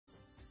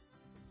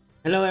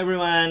Hello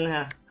everyone.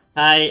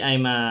 Hi, I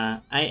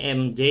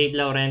am Jade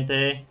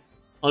Laurente,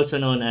 also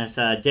known as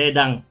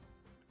Jedang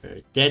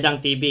or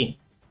Jedang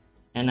TV,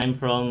 and I'm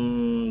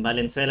from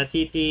Valenzuela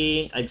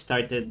City. I've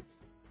started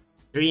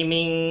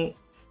streaming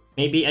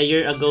maybe a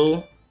year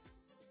ago.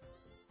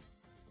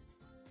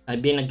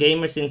 I've been a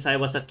gamer since I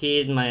was a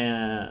kid.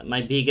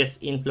 My biggest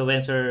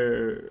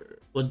influencer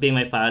would be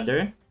my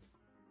father.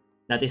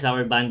 That is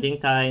our bonding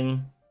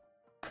time.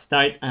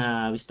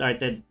 We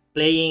started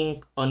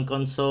playing on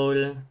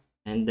console,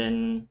 and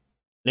then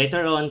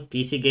later on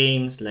PC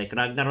games like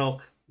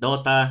Ragnarok,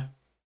 Dota,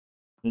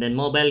 and then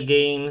mobile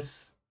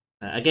games,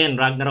 again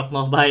Ragnarok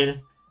Mobile,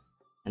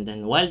 and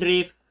then Wild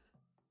Rift,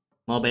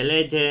 Mobile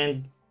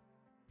Legend,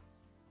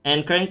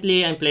 and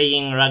currently I'm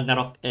playing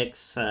Ragnarok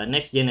X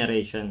Next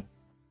Generation.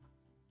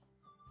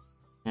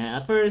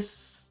 At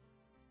first,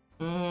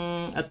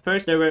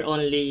 there were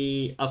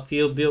only a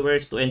few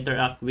viewers to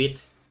interact with,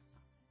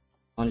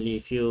 only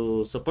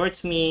few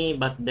supports me,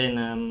 but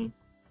then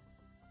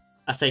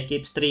as I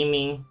keep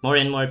streaming, more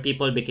and more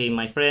people became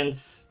my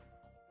friends,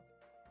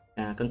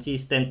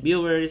 consistent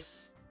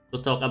viewers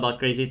to talk about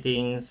crazy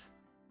things.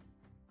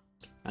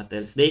 What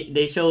else?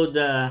 They showed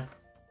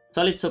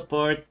solid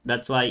support.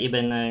 That's why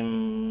even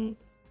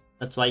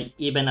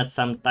at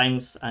some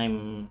times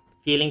I'm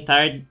feeling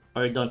tired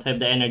or don't have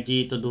the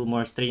energy to do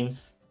more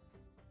streams.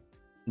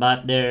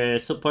 But their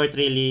support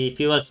really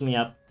fuels me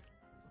up.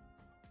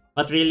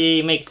 What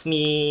really makes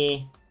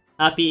me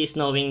happy is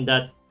knowing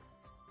that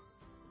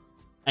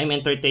I'm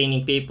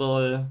entertaining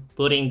people,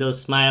 putting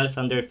those smiles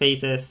on their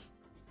faces.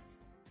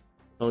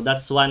 So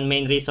that's one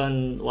main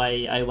reason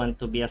why I want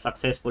to be a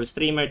successful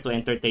streamer, to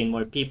entertain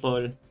more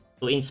people,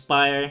 to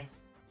inspire.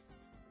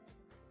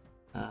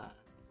 Uh,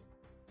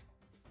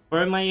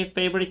 for my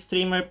favorite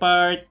streamer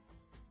part,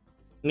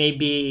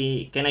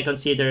 maybe can I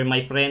consider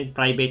my friend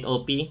Private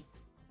OP?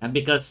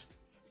 Because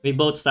we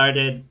both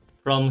started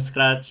from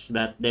scratch,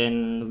 but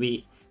then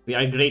we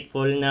are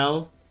grateful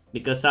now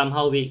because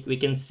somehow we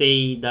can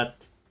say that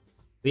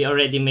we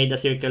already made a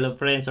circle of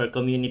friends or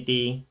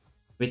community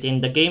within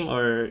the game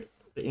or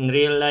in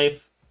real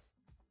life.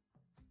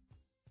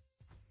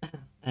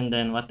 And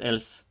then what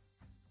else?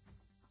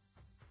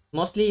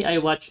 Mostly I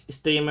watch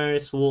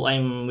streamers who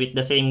I'm with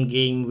the same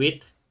game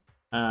with,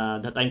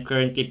 that I'm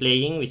currently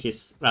playing, which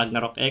is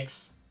Ragnarok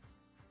X.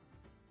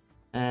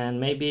 And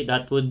maybe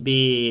that would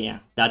be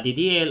Daddy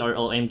DL or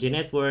OMG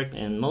Network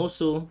and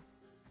Mosu.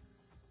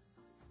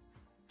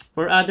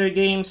 For other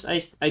games,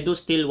 I do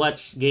still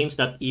watch games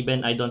that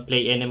even I don't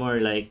play anymore,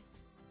 like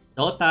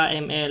Dota,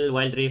 ML,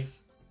 Wild Rift,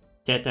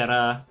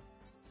 etc.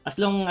 As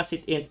long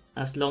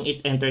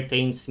it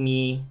entertains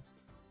me,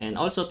 and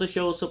also to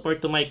show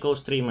support to my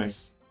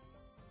co-streamers.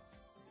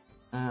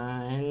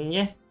 And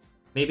yeah,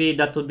 maybe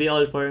that would be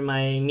all for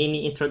my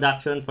mini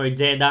introduction for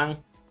Jedang.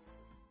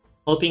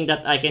 Hoping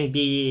that I can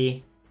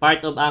be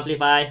part of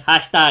Amplify.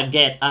 Hashtag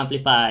get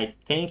amplified.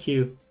 Thank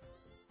you.